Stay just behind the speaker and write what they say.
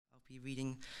be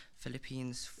reading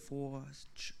Philippians 4,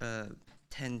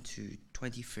 10 to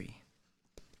 23.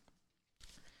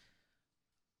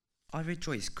 I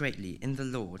rejoice greatly in the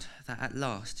Lord that at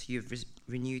last you have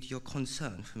renewed your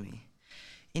concern for me.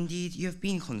 Indeed, you have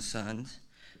been concerned,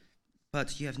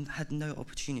 but you have had no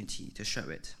opportunity to show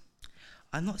it.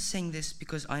 I'm not saying this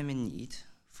because I'm in need,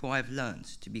 for I have learned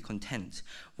to be content,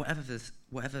 whatever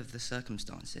the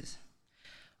circumstances.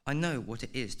 I know what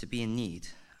it is to be in need,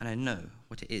 and I know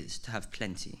what it is to have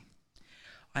plenty.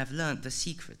 I have learned the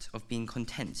secret of being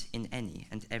content in any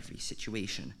and every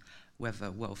situation, whether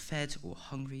well-fed or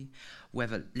hungry,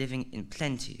 whether living in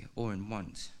plenty or in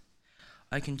want.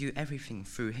 I can do everything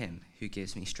through him who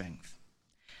gives me strength.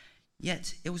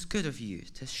 Yet it was good of you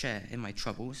to share in my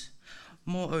troubles.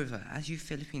 Moreover, as you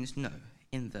Philippians know,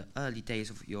 in the early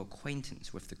days of your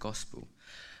acquaintance with the gospel,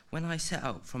 when I set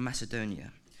out from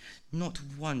Macedonia, not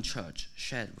one church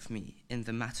shared with me in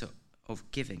the matter of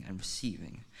giving and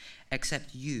receiving,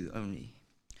 except you only.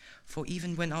 For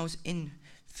even when I was in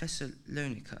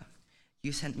Thessalonica,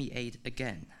 you sent me aid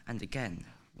again and again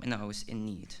when I was in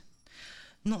need.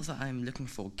 Not that I am looking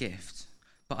for a gift,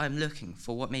 but I am looking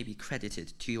for what may be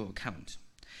credited to your account.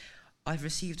 I've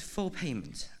received full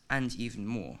payment and even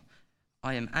more.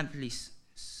 I am amply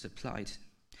supplied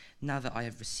now that I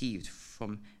have received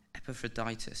from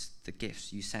Epaphroditus the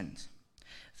gifts you sent.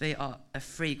 They are a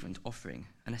fragrant offering,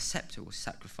 an acceptable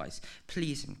sacrifice,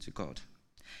 pleasing to God.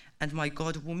 And my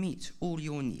God will meet all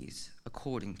your needs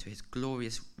according to his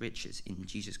glorious riches in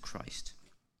Jesus Christ.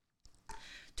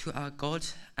 To our God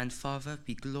and Father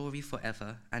be glory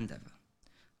forever and ever.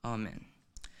 Amen.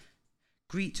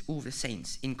 Greet all the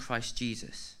saints in Christ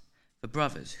Jesus. The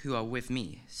brothers who are with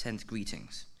me send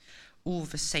greetings. All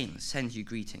the saints send you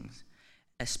greetings,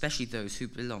 especially those who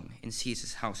belong in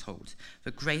Caesar's household.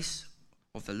 The grace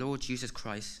of the Lord Jesus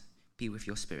Christ be with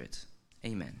your spirit.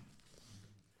 Amen.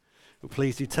 Well,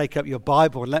 please do take up your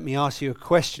Bible and let me ask you a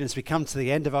question as we come to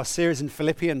the end of our series in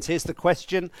Philippians. Here's the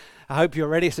question. I hope you're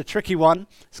ready. It's a tricky one.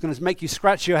 It's going to make you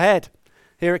scratch your head.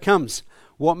 Here it comes.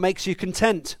 What makes you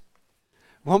content?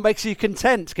 What makes you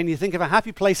content? Can you think of a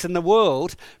happy place in the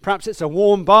world? Perhaps it's a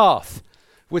warm bath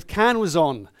with candles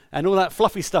on and all that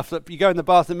fluffy stuff that you go in the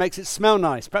bath that makes it smell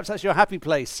nice. Perhaps that's your happy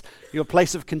place, your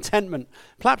place of contentment.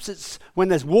 Perhaps it's when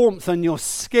there's warmth on your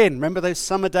skin. Remember those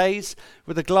summer days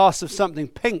with a glass of something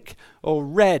pink or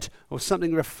red or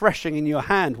something refreshing in your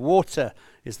hand? Water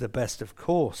is the best, of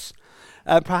course.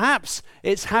 Perhaps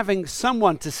it's having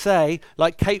someone to say,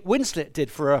 like Kate Winslet did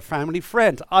for her family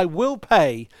friend, I will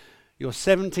pay your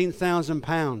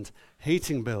 £17,000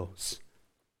 heating bills.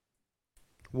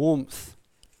 Warmth.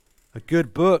 A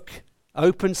good book,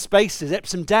 open spaces,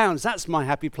 Epsom Downs, that's my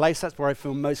happy place. That's where I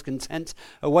feel most content,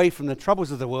 away from the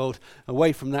troubles of the world,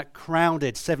 away from that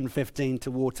crowded 7:15 to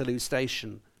Waterloo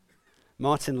Station.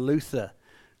 Martin Luther,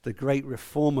 the great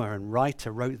reformer and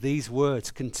writer, wrote these words,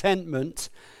 contentment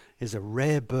is a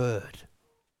rare bird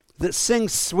that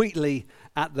sings sweetly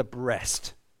at the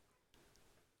breast.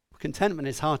 Contentment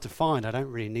is hard to find. I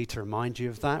don't really need to remind you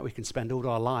of that. We can spend all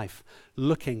our life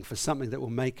looking for something that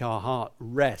will make our heart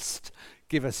rest,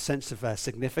 give us a sense of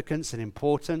significance and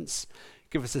importance,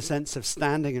 give us a sense of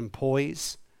standing and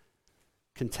poise.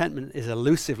 Contentment is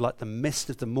elusive like the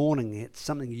mist of the morning. It's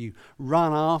something you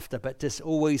run after, but just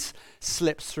always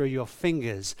slips through your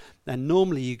fingers. And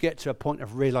normally you get to a point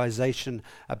of realization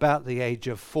about the age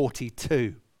of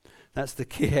 42. That's the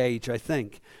key age, I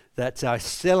think, that I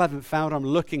still haven't found what I'm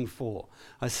looking for.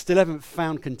 I still haven't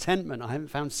found contentment. I haven't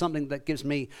found something that gives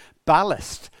me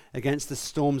ballast against the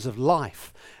storms of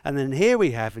life. And then here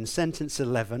we have in sentence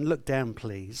 11, look down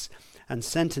please, and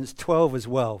sentence 12 as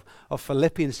well of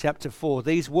Philippians chapter 4,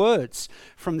 these words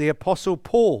from the Apostle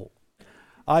Paul.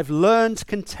 I've learned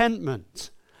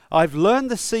contentment. I've learned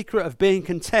the secret of being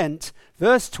content,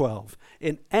 verse 12,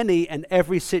 in any and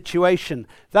every situation.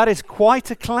 That is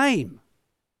quite a claim.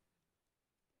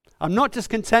 I'm not just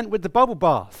content with the bubble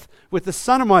bath, with the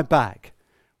sun on my back,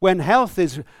 when health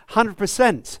is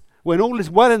 100%, when all is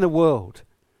well in the world,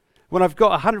 when I've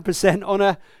got 100% on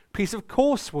a piece of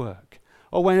coursework,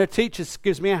 or when a teacher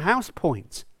gives me a house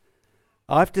point.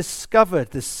 I've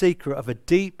discovered the secret of a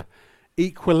deep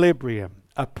equilibrium,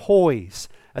 a poise,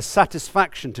 a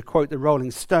satisfaction, to quote the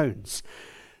Rolling Stones,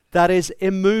 that is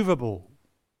immovable,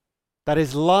 that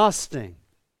is lasting.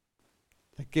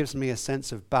 It gives me a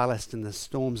sense of ballast in the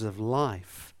storms of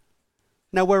life.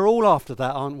 Now, we're all after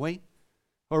that, aren't we?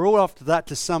 We're all after that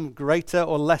to some greater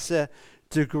or lesser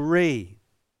degree.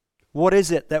 What is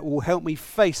it that will help me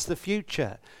face the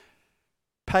future?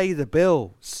 Pay the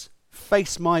bills,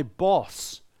 face my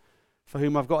boss, for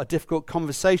whom I've got a difficult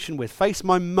conversation with, face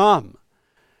my mum,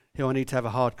 who I need to have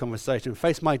a hard conversation,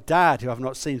 face my dad who I've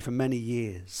not seen for many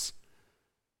years.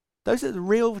 Those are the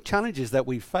real challenges that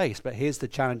we face, but here's the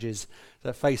challenges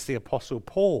that face the Apostle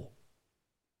Paul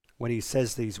when he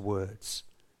says these words.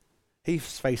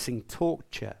 He's facing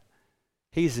torture.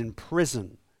 He's in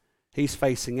prison. He's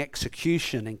facing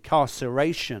execution,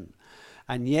 incarceration.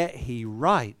 And yet he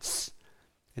writes,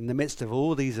 in the midst of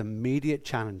all these immediate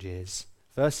challenges,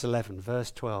 verse 11,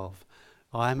 verse 12,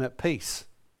 I am at peace.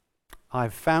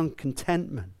 I've found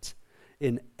contentment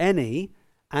in any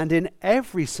and in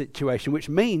every situation, which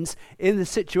means in the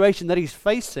situation that he's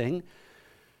facing,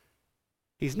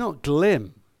 he's not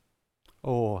glim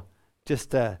or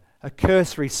just a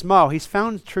cursory smile. He's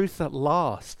found truth that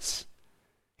lasts.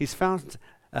 He's found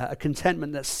a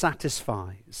contentment that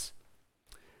satisfies.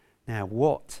 Now,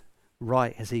 what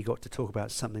right has he got to talk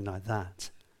about something like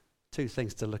that? Two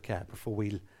things to look at before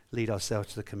we lead ourselves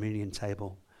to the communion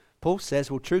table. Paul says,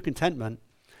 well, true contentment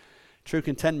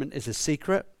is a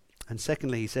secret. And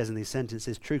secondly, he says in these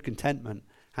sentences, true contentment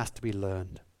has to be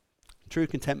learned. True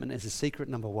contentment is a secret,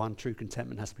 number one. True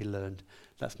contentment has to be learned.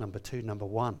 That's number two. Number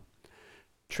one,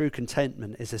 true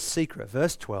contentment is a secret.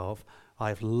 Verse 12,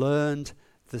 I've learned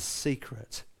the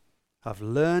secret. I've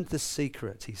learned the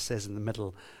secret, he says in the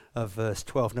middle of verse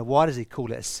 12. Now, why does he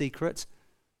call it a secret?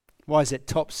 Why is it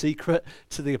top secret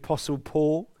to the Apostle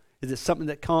Paul? Is it something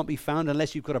that can't be found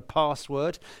unless you've got a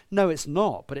password? No, it's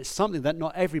not, but it's something that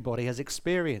not everybody has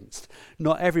experienced.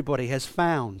 Not everybody has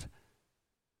found.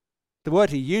 The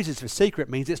word he uses for secret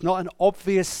means it's not an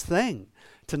obvious thing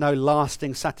to know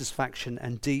lasting satisfaction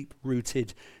and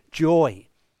deep-rooted joy.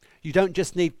 You don't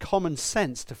just need common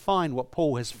sense to find what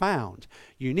Paul has found.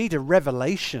 You need a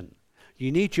revelation.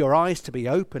 You need your eyes to be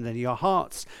opened and your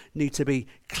hearts need to be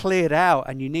cleared out,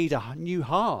 and you need a new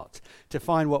heart to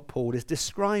find what Paul is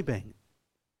describing.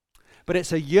 But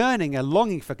it's a yearning, a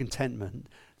longing for contentment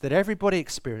that everybody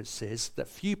experiences, that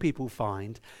few people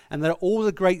find, and that all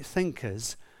the great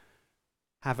thinkers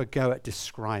have a go at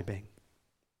describing.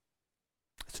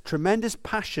 It's a tremendous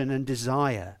passion and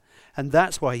desire, and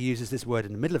that's why he uses this word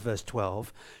in the middle of verse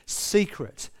 12,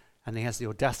 secret, and he has the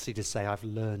audacity to say, I've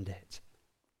learned it.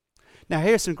 Now,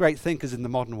 here are some great thinkers in the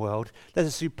modern world. There's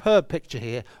a superb picture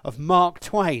here of Mark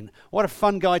Twain. What a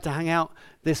fun guy to hang out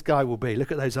this guy will be.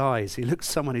 Look at those eyes. He looks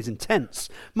someone who's intense.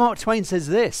 Mark Twain says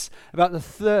this about the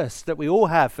thirst that we all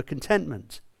have for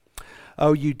contentment.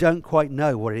 Oh, you don't quite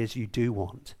know what it is you do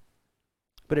want,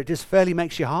 but it just fairly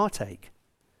makes your heart ache.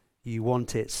 You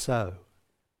want it so.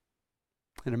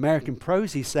 In American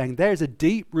Prose, he's saying there's a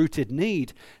deep-rooted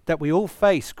need that we all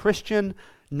face, Christian,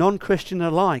 non-Christian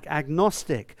alike,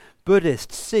 agnostic,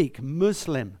 Buddhist, Sikh,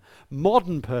 Muslim,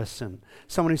 modern person,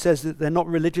 someone who says that they're not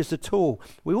religious at all.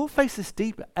 We all face this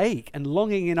deep ache and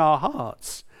longing in our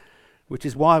hearts, which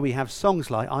is why we have songs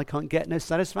like I Can't Get No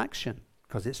Satisfaction,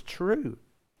 because it's true.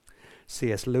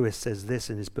 C.S. Lewis says this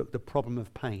in his book, The Problem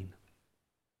of Pain.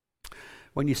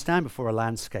 When you stand before a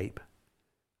landscape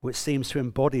which seems to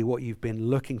embody what you've been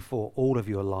looking for all of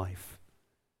your life,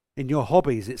 in your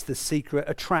hobbies, it's the secret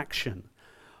attraction,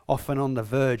 often on the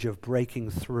verge of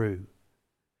breaking through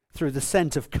the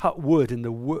scent of cut wood in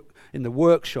the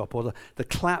workshop, or the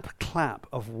clap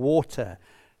of water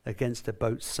against a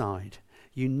boat's side.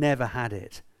 You never had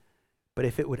it. But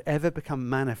if it would ever become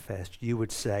manifest, you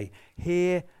would say,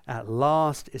 here at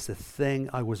last is the thing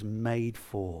I was made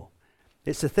for.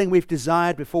 It's the thing we've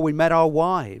desired before we met our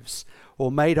wives,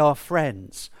 or made our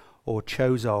friends, or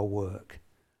chose our work.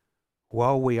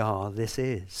 While we are, this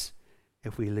is.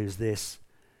 If we lose this,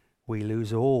 we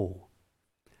lose all.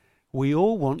 We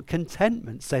all want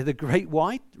contentment, say the great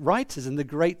writers and the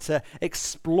great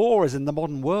explorers in the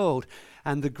modern world,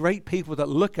 and the great people that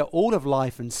look at all of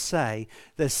life and say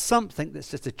there's something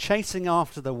that's just a chasing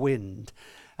after the wind,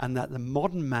 and that the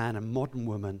modern man and modern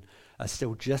woman are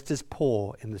still just as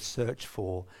poor in the search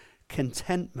for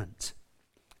contentment.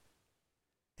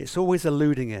 It's always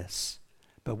eluding us.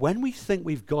 But when we think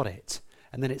we've got it,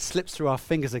 and then it slips through our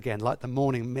fingers again like the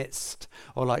morning mist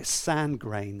or like sand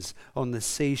grains on the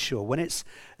seashore, when it's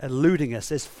eluding us,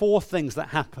 there's four things that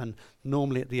happen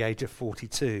normally at the age of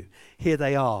 42. Here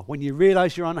they are. When you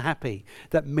realize you're unhappy,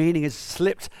 that meaning has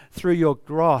slipped through your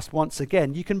grasp once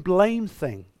again, you can blame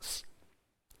things.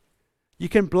 You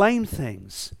can blame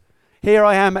things. Here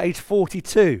I am at age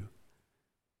 42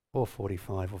 or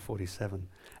 45 or 47,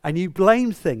 and you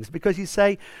blame things because you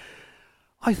say,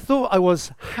 I thought I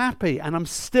was happy and I'm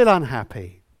still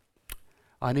unhappy.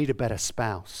 I need a better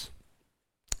spouse.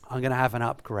 I'm going to have an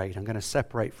upgrade. I'm going to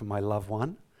separate from my loved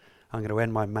one. I'm going to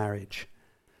end my marriage.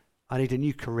 I need a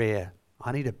new career.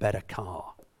 I need a better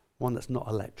car, one that's not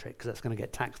electric, because that's going to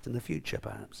get taxed in the future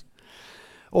perhaps.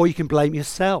 Or you can blame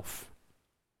yourself.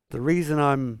 The reason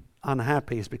I'm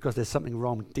unhappy is because there's something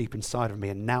wrong deep inside of me,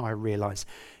 and now I realize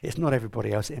it's not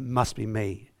everybody else, it must be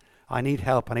me. I need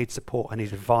help, I need support, I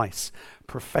need advice,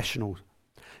 professional.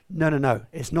 No,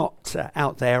 it's not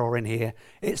out there or in here.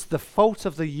 It's the fault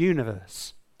of the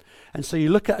universe. And so you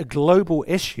look at a global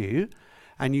issue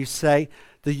and you say,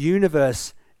 the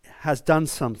universe has done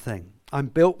something. I'm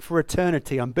built for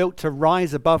eternity. I'm built to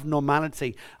rise above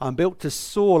normality. I'm built to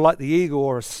soar like the eagle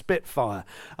or a spitfire.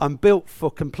 I'm built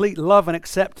for complete love and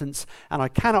acceptance, and I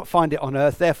cannot find it on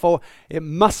earth. Therefore, it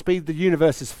must be the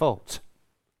universe's fault,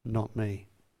 not me.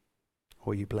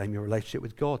 Or you blame your relationship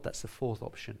with God. That's the fourth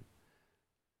option.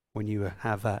 When you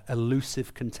have an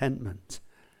elusive contentment,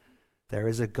 there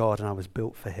is a God and I was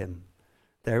built for him.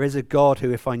 There is a God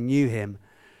who, if I knew him,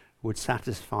 would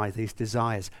satisfy these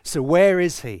desires. So where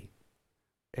is he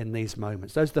in these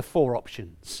moments? Those are the four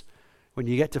options. When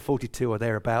you get to 42 or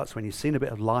thereabouts, when you've seen a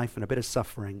bit of life and a bit of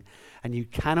suffering, and you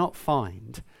cannot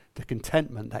find the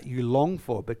contentment that you long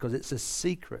for because it's a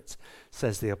secret,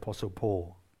 says the Apostle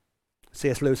Paul.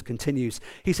 C.S. Lewis continues.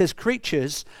 He says,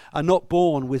 creatures are not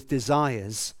born with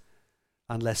desires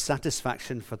unless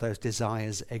satisfaction for those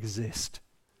desires exist.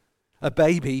 A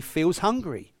baby feels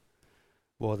hungry.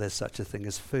 Well, there's such a thing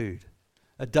as food.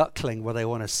 A duckling, well, they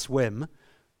want to swim.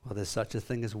 Well, there's such a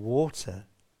thing as water.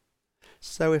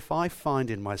 So if I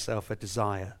find in myself a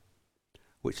desire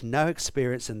which no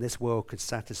experience in this world could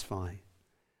satisfy,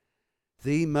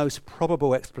 the most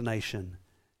probable explanation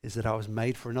is that I was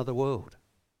made for another world.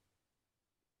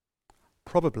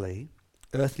 Probably,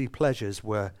 earthly pleasures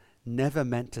were never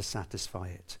meant to satisfy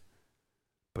it,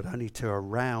 but only to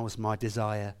arouse my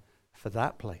desire for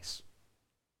that place.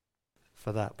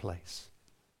 For that place.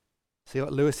 See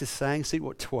what Lewis is saying? See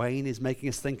what Twain is making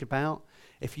us think about?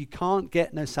 If you can't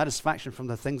get no satisfaction from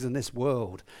the things in this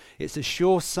world, it's a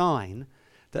sure sign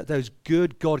that those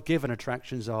good God-given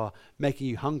attractions are making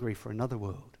you hungry for another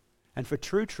world, and for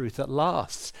true truth that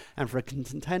lasts, and for a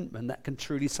contentment that can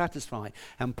truly satisfy.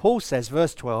 And Paul says,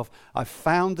 verse 12, I've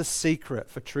found the secret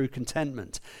for true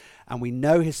contentment. And we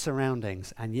know his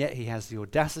surroundings, and yet he has the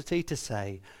audacity to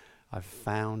say, I've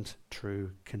found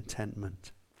true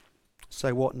contentment.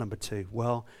 So what, number two?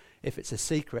 Well, if it's a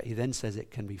secret, he then says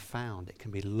it can be found, it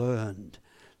can be learned.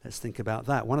 Let's think about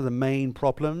that. One of the main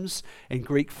problems in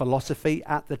Greek philosophy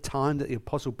at the time that the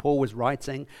Apostle Paul was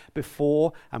writing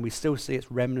before, and we still see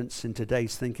its remnants in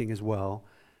today's thinking as well,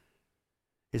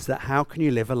 is that how can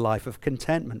you live a life of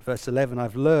contentment? Verse 11,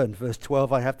 I've learned. Verse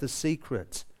 12, I have the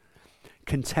secret.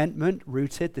 Contentment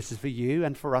rooted, this is for you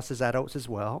and for us as adults as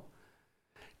well.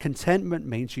 Contentment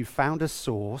means you found a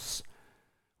source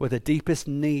where the deepest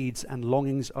needs and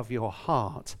longings of your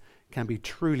heart can be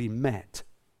truly met.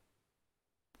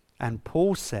 And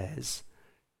Paul says,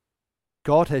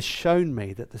 God has shown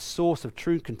me that the source of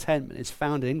true contentment is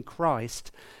found in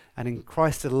Christ and in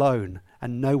Christ alone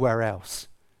and nowhere else.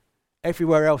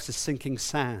 Everywhere else is sinking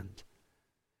sand.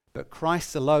 But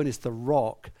Christ alone is the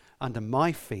rock under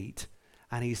my feet,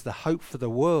 and he's the hope for the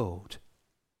world.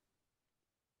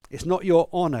 It's not your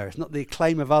honor, it's not the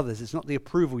acclaim of others, it's not the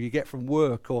approval you get from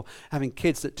work or having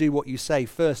kids that do what you say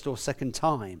first or second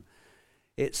time.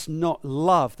 It's not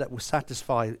love that will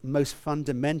satisfy most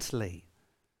fundamentally,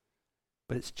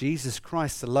 but it's Jesus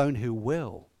Christ alone who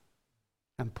will.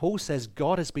 And Paul says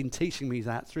God has been teaching me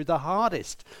that through the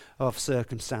hardest of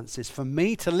circumstances. For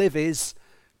me to live is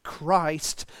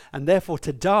Christ, and therefore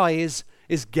to die is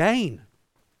gain.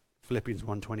 Philippians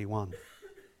 1:21.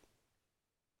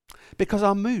 Because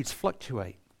our moods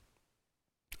fluctuate.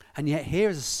 And yet here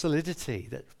is a solidity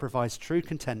that provides true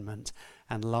contentment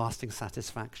and lasting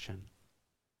satisfaction.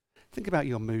 Think about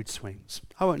your mood swings.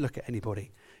 I won't look at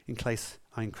anybody in case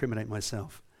I incriminate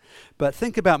myself. But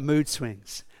think about mood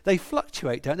swings. They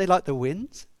fluctuate, don't they, like the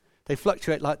winds? They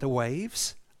fluctuate like the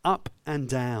waves, up and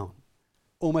down,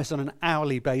 almost on an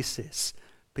hourly basis.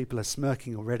 People are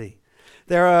smirking already.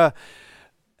 There are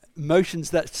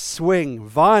emotions that swing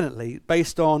violently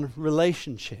based on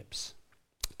relationships,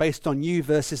 based on you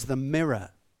versus the mirror,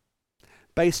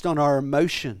 based on our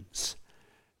emotions,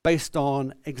 based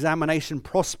on examination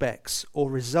prospects or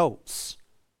results,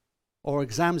 or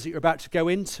exams that you're about to go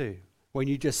into, when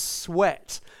you just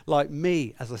sweat like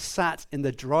me as I sat in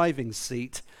the driving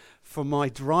seat for my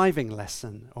driving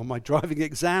lesson, or my driving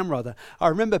exam rather. I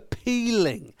remember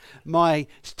peeling my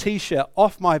t-shirt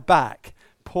off my back.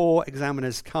 Poor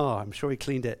examiner's car. I'm sure he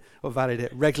cleaned it or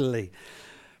validated it regularly.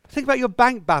 Think about your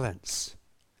bank balance.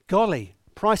 Golly,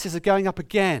 prices are going up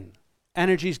again.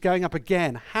 Energy's going up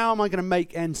again. How am I going to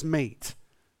make ends meet?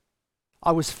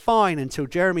 I was fine until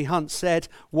Jeremy Hunt said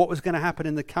what was going to happen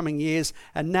in the coming years,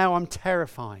 and now I'm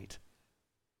terrified.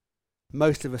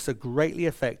 Most of us are greatly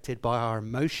affected by our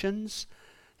emotions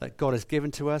that God has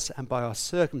given to us and by our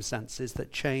circumstances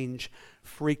that change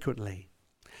frequently.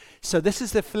 So this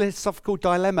is the philosophical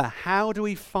dilemma. How do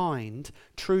we find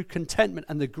true contentment?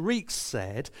 And the Greeks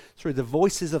said, through the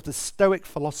voices of the Stoic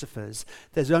philosophers,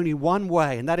 there's only one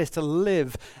way, and that is to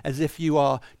live as if you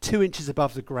are 2 inches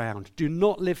above the ground. Do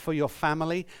not live for your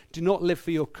family. Do not live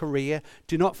for your career.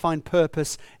 Do not find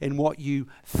purpose in what you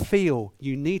feel.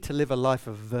 You need to live a life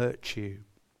of virtue.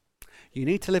 You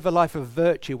need to live a life of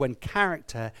virtue when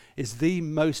character is the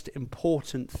most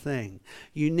important thing.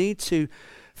 You need to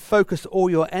focus all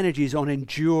your energies on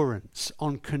endurance,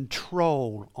 on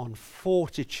control, on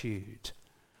fortitude,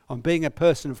 on being a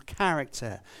person of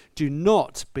character. Do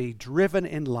not be driven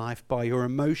in life by your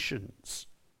emotions.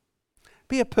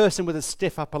 Be a person with a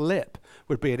stiff upper lip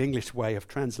would be an English way of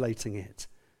translating it.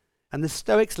 And the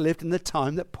Stoics lived in the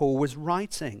time that Paul was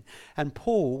writing. And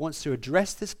Paul wants to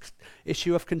address this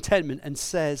issue of contentment and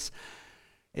says,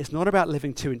 it's not about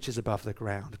living 2 inches above the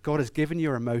ground. God has given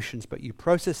you emotions, but you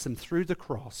process them through the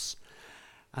cross.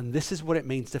 And this is what it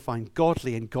means to find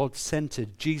godly and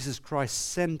God-centered, Jesus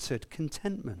Christ-centered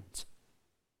contentment.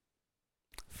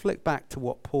 Flick back to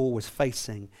what Paul was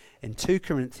facing in 2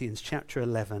 Corinthians chapter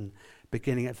 11,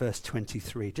 beginning at verse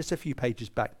 23. Just a few pages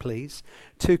back, please.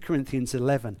 2 Corinthians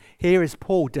 11. Here is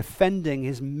Paul defending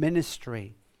his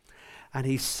ministry. And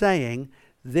he's saying,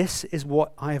 this is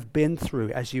what I have been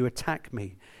through as you attack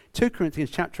me. 2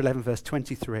 Corinthians chapter 11, verse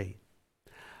 23.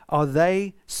 Are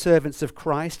they servants of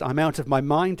Christ? I'm out of my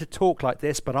mind to talk like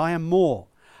this, but I am more.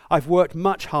 I've worked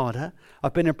much harder.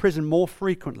 I've been in prison more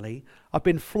frequently. I've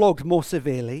been flogged more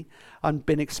severely. I've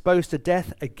been exposed to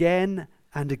death again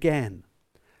and again.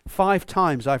 5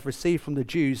 times I've received from the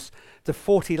Jews the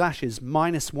 40 lashes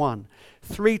minus 1.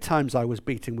 3 times I was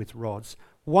beaten with rods.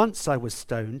 Once I was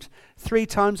stoned. 3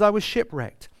 times I was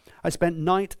shipwrecked. I spent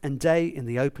night and day in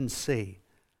the open sea.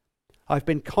 I've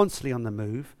been constantly on the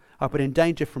move. I've been in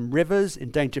danger from rivers,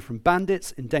 in danger from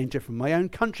bandits, in danger from my own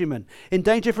countrymen, in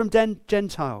danger from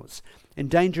Gentiles, in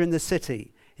danger in the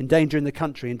city, in danger in the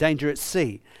country, in danger at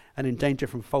sea, and in danger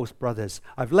from false brothers.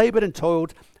 I've labored and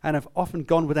toiled and have often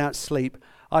gone without sleep.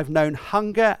 I've known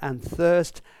hunger and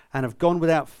thirst and have gone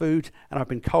without food, and I've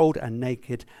been cold and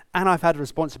naked, and I've had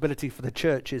responsibility for the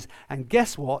churches. And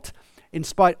guess what? In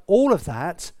spite of all of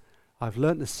that, I've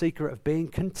learnt the secret of being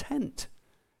content,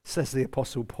 says the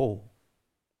Apostle Paul.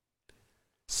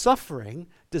 Suffering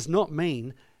does not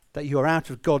mean that you are out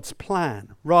of God's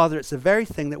plan. Rather, it's the very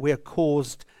thing that we are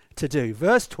caused to do.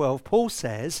 Verse 12, Paul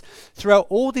says, throughout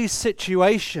all these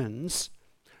situations,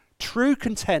 true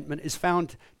contentment is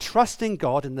found trusting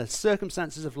God in the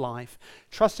circumstances of life,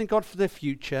 trusting God for the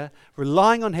future,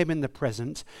 relying on him in the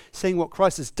present, seeing what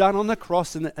Christ has done on the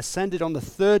cross and ascended on the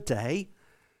 3rd day,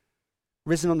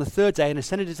 risen on the 3rd day and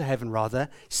ascended into heaven rather,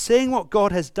 seeing what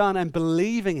God has done and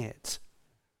believing it.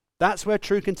 That's where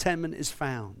true contentment is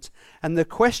found. And the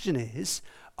question is,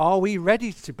 are we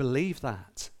ready to believe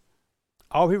that?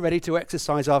 Are we ready to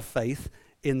exercise our faith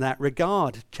in that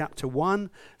regard? Chapter 1,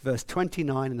 verse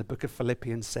 29 in the book of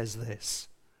Philippians says this.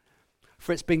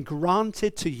 For it's been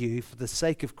granted to you for the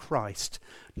sake of Christ,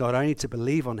 not only to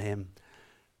believe on him,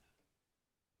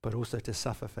 but also to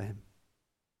suffer for him.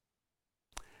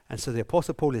 And so the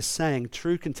Apostle Paul is saying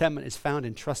true contentment is found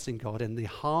in trusting God in the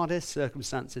hardest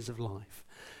circumstances of life.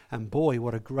 And boy,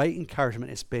 what a great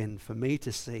encouragement it's been for me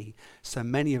to see so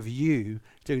many of you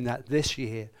doing that this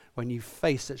year when you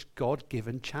face such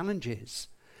God-given challenges.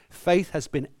 Faith has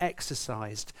been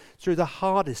exercised through the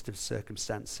hardest of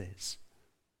circumstances.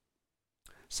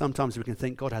 Sometimes we can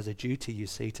think God has a duty, you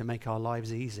see, to make our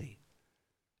lives easy.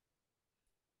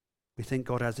 We think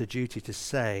God has a duty to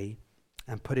say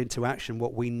and put into action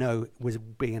what we know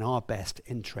would be in our best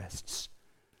interests.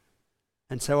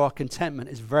 And so our contentment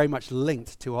is very much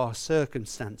linked to our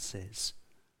circumstances.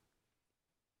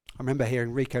 I remember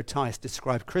hearing Rico Tice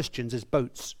describe Christians as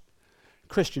boats.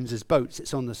 Christians as boats,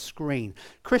 it's on the screen.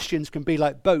 Christians can be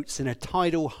like boats in a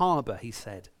tidal harbour, he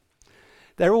said.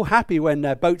 They're all happy when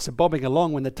their boats are bobbing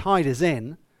along when the tide is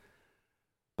in,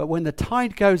 but when the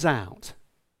tide goes out,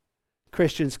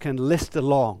 Christians can list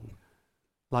along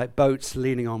like boats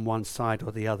leaning on one side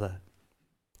or the other.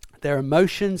 Their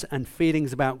emotions and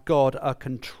feelings about God are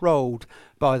controlled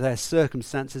by their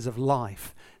circumstances of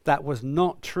life. That was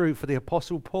not true for the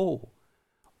Apostle Paul.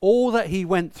 All that he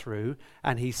went through,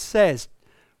 and he says,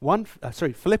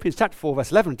 Philippians chapter 4,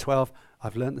 verse 11 and 12,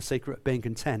 I've learned the secret of being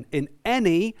content in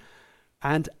any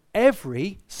and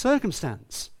every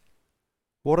circumstance.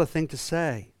 What a thing to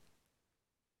say.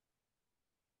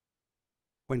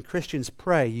 When Christians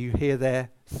pray, you hear their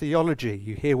theology,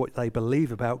 you hear what they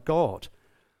believe about God.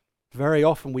 Very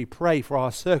often we pray for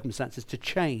our circumstances to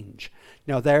change.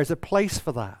 Now, there is a place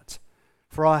for that,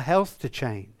 for our health to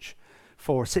change,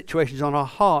 for situations on our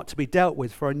heart to be dealt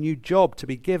with, for a new job to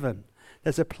be given.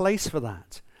 There's a place for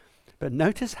that. But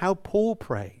notice how Paul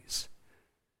prays.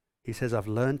 He says, I've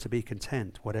learned to be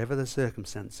content, whatever the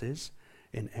circumstances,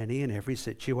 in any and every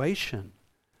situation.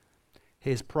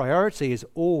 His priority is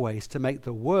always to make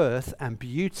the worth and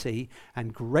beauty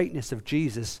and greatness of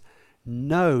Jesus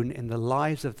known in the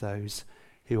lives of those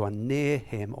who are near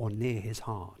him or near his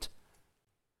heart.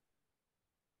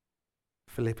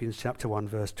 Philippians chapter 1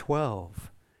 verse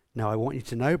 12. Now I want you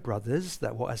to know, brothers,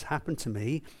 that what has happened to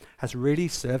me has really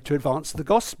served to advance the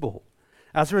gospel.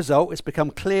 As a result, it's become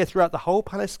clear throughout the whole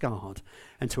palace guard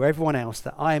and to everyone else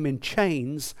that I am in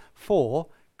chains for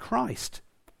Christ.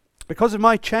 Because of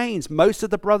my chains, most of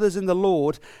the brothers in the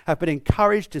Lord have been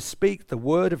encouraged to speak the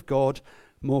word of God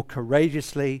more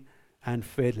courageously and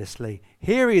fearlessly.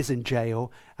 Here he is in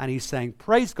jail, and he's saying,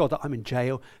 praise God that I'm in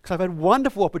jail, because I've had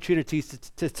wonderful opportunities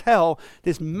to tell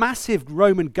this massive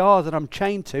Roman guard that I'm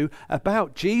chained to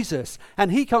about Jesus,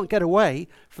 and he can't get away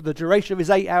for the duration of his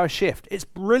 8-hour shift. It's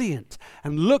brilliant.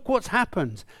 And look what's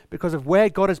happened because of where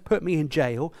God has put me in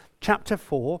jail. Chapter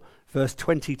 4, verse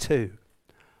 22.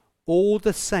 All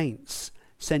the saints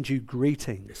send you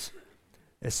greetings,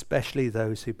 especially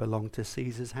those who belong to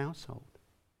Caesar's household.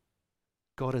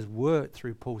 God has worked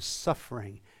through Paul's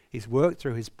suffering. He's worked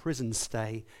through his prison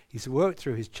stay. He's worked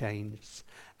through his chains.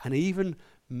 And even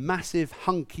massive,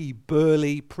 hunky,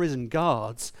 burly prison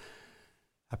guards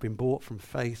have been brought from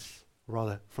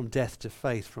death to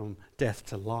faith, from death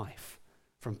to life,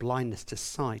 from blindness to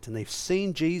sight. And they've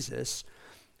seen Jesus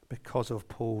because of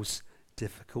Paul's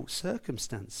difficult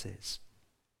circumstances.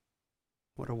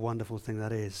 What a wonderful thing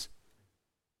that is.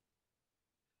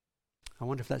 I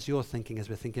wonder if that's your thinking as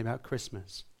we're thinking about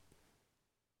Christmas.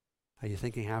 Are you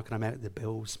thinking, how can I make the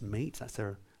bills meet? That's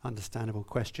an understandable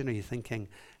question. Are you thinking,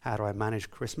 how do I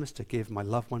manage Christmas to give my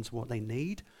loved ones what they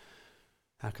need?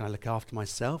 How can I look after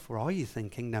myself? Or are you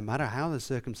thinking, no matter how the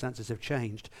circumstances have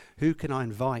changed, who can I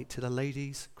invite to the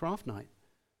ladies' craft night?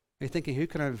 Are you thinking, who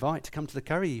can I invite to come to the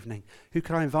curry evening? Who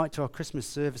can I invite to our Christmas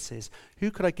services? Who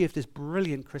could I give this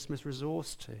brilliant Christmas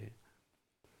resource to?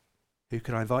 Who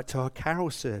can I invite to our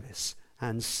carol service?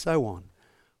 And so on.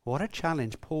 What a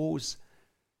challenge Paul's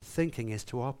thinking is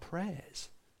to our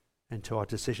prayers and to our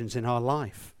decisions in our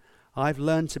life. I've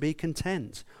learned to be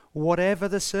content, whatever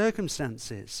the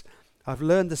circumstances. I've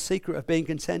learned the secret of being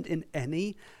content in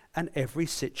any and every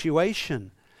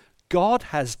situation. God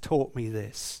has taught me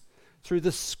this through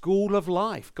the school of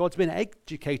life. God's been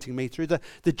educating me through the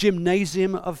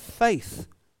gymnasium of faith.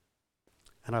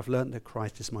 And I've learned that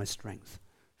Christ is my strength.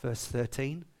 Verse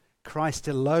 13, Christ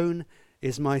alone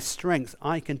is my strength.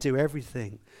 I can do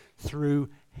everything through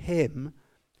him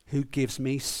who gives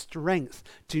me strength.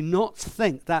 Do not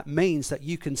think that means that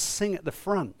you can sing at the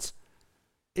front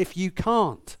if you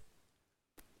can't.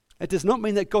 It does not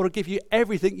mean that God will give you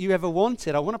everything you ever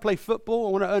wanted. I want to play football.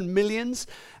 I want to earn millions.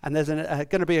 And there's going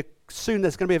to be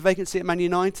a vacancy at Man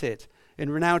United in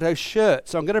Ronaldo's shirt.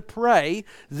 So I'm going to pray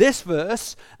this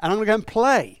verse and I'm going to go and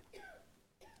play.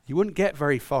 You wouldn't get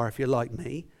very far if you're like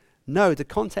me. No, the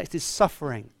context is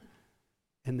suffering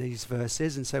in these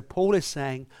verses. And so Paul is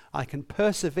saying, I can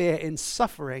persevere in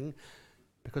suffering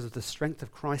because of the strength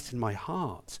of Christ in my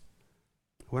heart.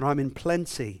 When I'm in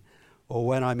plenty or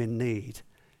when I'm in need,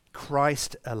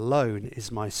 Christ alone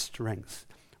is my strength.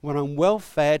 When I'm well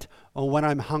fed or when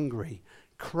I'm hungry,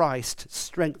 Christ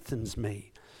strengthens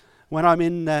me. When I'm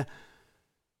in the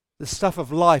stuff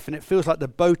of life and it feels like the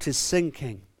boat is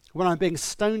sinking, when I'm being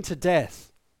stoned to death,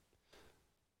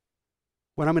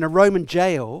 when I'm in a Roman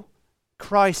jail,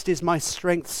 Christ is my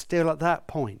strength still at that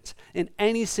point. In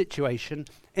any situation,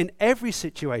 in every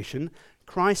situation,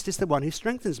 Christ is the one who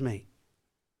strengthens me.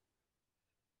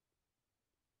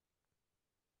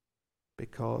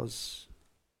 Because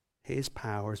his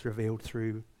power is revealed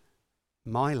through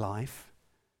my life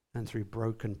and through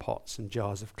broken pots and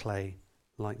jars of clay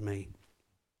like me.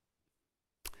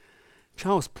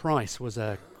 Charles Price was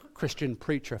a Christian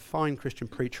preacher, a fine Christian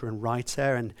preacher and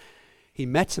writer, and he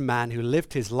met a man who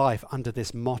lived his life under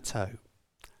this motto,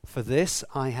 for this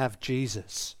I have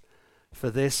Jesus. For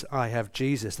this I have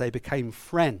Jesus. They became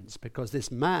friends because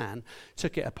this man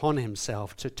took it upon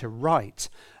himself to write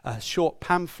a short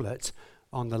pamphlet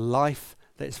on the life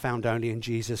that is found only in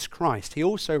Jesus Christ. He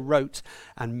also wrote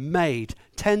and made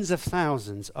tens of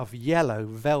thousands of yellow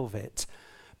velvet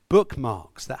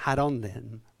bookmarks that had on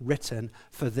them written,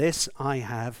 for this I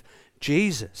have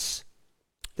Jesus.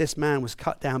 This man was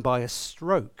cut down by a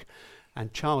stroke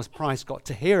And Charles Price got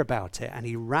to hear about it, and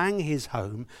he rang his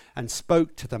home and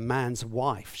spoke to the man's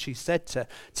wife. She said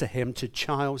to him, to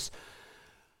Charles,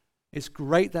 "It's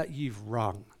great that you've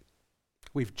rung.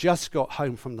 We've just got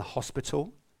home from the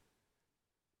hospital,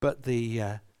 but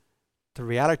the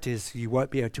reality is you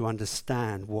won't be able to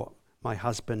understand what my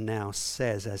husband now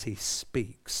says as he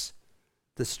speaks.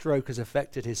 The stroke has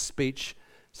affected his speech,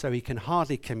 so he can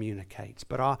hardly communicate.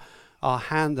 But I'll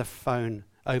hand the phone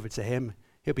over to him.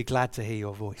 He'll be glad to hear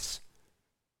your voice."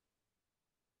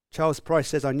 Charles Price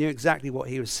says, "I knew exactly what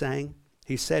he was saying.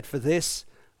 He said, 'For this,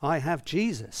 I have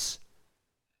Jesus,'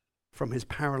 from his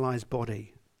paralyzed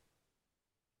body.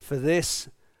 'For this,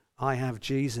 I have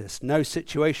Jesus.' No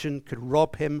situation could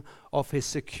rob him of his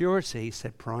security,"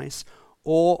 said Price,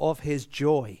 "or of his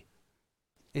joy."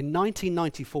 In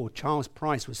 1994, Charles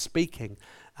Price was speaking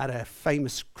at a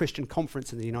famous Christian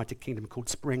conference in the United Kingdom called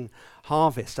Spring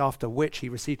Harvest, after which he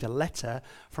received a letter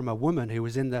from a woman who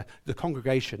was in the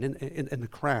congregation, in the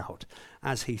crowd,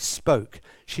 as he spoke.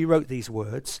 She wrote these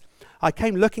words, "I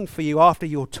came looking for you after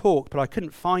your talk, but I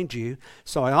couldn't find you,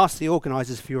 so I asked the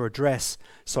organizers for your address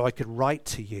so I could write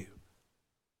to you.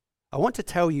 I want to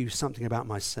tell you something about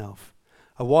myself.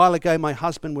 A while ago, my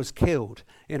husband was killed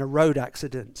in a road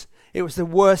accident. It was the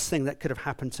worst thing that could have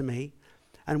happened to me,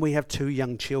 and we have 2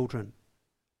 young children.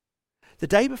 The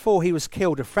day before he was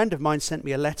killed, a friend of mine sent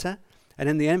me a letter, and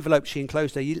in the envelope she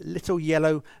enclosed a little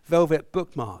yellow velvet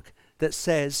bookmark that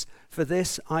says, 'For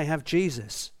this I have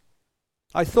Jesus.'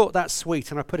 I thought that's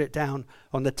sweet, and I put it down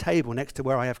on the table next to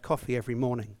where I have coffee every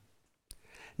morning.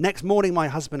 Next morning, my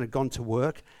husband had gone to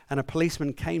work, and a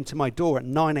policeman came to my door at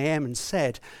 9 a.m. and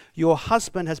said, 'Your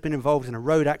husband has been involved in a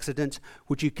road accident.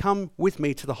 Would you come with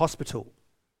me to the hospital?'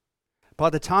 By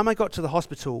the time I got to the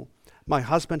hospital, my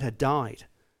husband had died,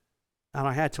 and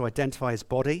I had to identify his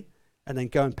body and then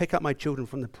go and pick up my children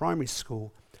from the primary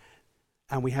school,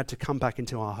 and we had to come back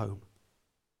into our home.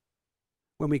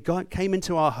 When we came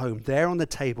into our home, there on the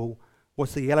table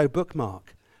was the yellow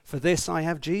bookmark, 'For this I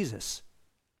have Jesus.'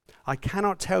 I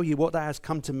cannot tell you what that has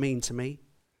come to mean to me,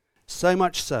 so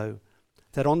much so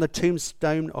that on the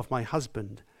tombstone of my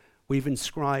husband, we've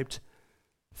inscribed,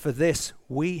 'For this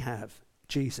we have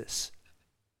Jesus.'"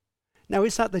 Now,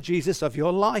 is that the Jesus of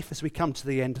your life as we come to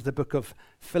the end of the book of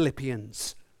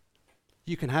Philippians?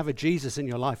 You can have a Jesus in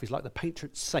your life. He's like the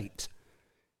patron saint.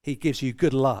 He gives you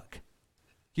good luck.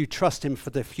 You trust him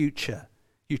for the future.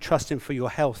 You trust him for your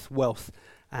health, wealth,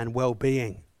 and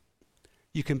well-being.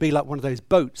 You can be like one of those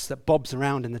boats that bobs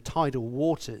around in the tidal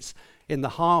waters in the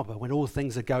harbour when all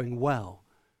things are going well.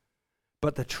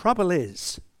 But the trouble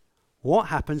is, what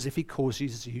happens if he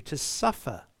causes you to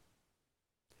suffer?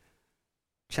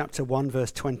 Chapter 1,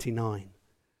 verse 29.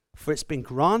 "For it's been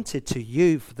granted to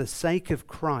you for the sake of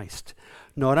Christ,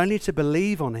 not only to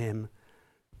believe on him,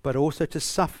 but also to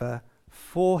suffer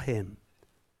for him."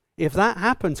 If that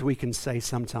happens, we can say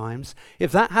sometimes,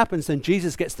 if that happens, then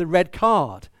Jesus gets the red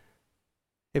card.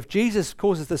 If Jesus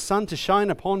causes the sun to shine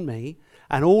upon me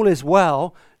and all is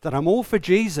well, then I'm all for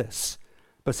Jesus.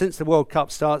 But since the World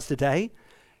Cup starts today,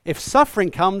 if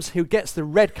suffering comes, who gets the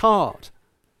red card?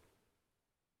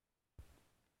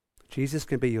 Jesus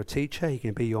can be your teacher, he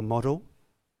can be your model,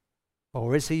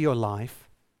 or is he your life?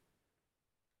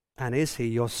 And is he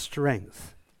your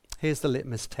strength? Here's the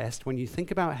litmus test. When you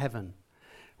think about heaven,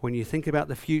 when you think about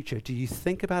the future, do you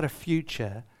think about a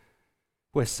future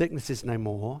where sickness is no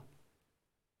more,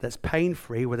 that's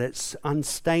pain-free, where it's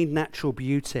unstained natural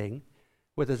beauty,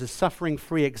 where there's a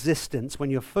suffering-free existence, when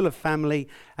you're full of family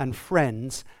and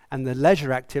friends and the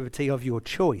leisure activity of your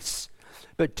choice?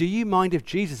 But do you mind if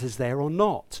Jesus is there or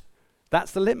not?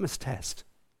 That's the litmus test.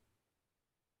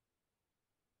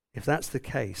 If that's the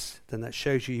case, then that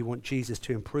shows you want Jesus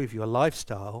to improve your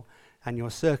lifestyle and your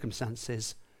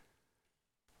circumstances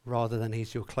rather than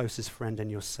he's your closest friend and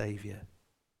your savior.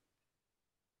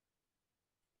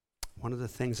 One of the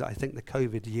things that I think the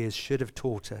COVID years should have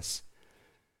taught us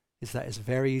is that it's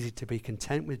very easy to be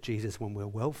content with Jesus when we're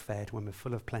well fed, when we're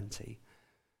full of plenty.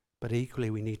 But equally,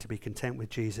 we need to be content with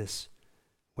Jesus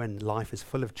when life is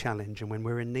full of challenge and when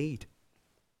we're in need.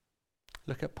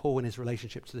 Look at Paul in his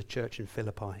relationship to the church in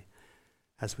Philippi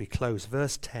as we close.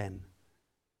 Verse 10,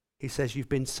 he says, "You've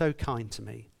been so kind to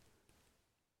me.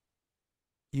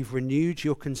 You've renewed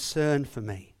your concern for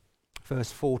me."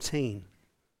 Verse 14,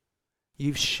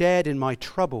 "You've shared in my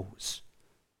troubles.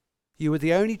 You were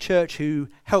the only church who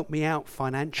helped me out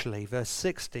financially." Verse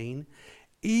 16,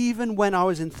 "Even when I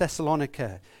was in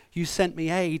Thessalonica, you sent me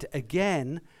aid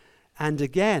again and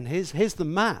again." Here's the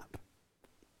map.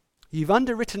 You've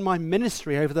underwritten my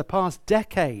ministry over the past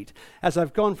decade as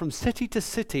I've gone from city to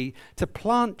city to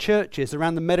plant churches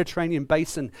around the Mediterranean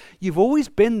basin. You've always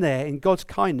been there in God's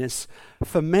kindness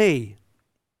for me.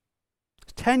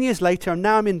 10 years later, and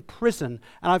now I'm in prison,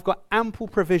 and I've got ample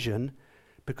provision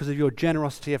because of your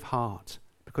generosity of heart,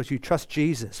 because you trust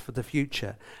Jesus for the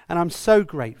future. And I'm so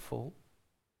grateful.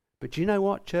 But do you know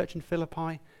what, church in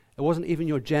Philippi? It wasn't even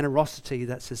your generosity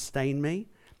that sustained me.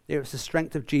 It was the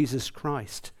strength of Jesus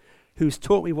Christ, who's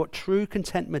taught me what true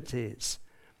contentment is.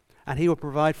 And he will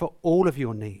provide for all of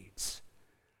your needs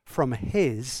from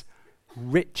his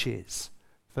riches.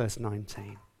 Verse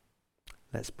 19.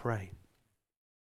 Let's pray.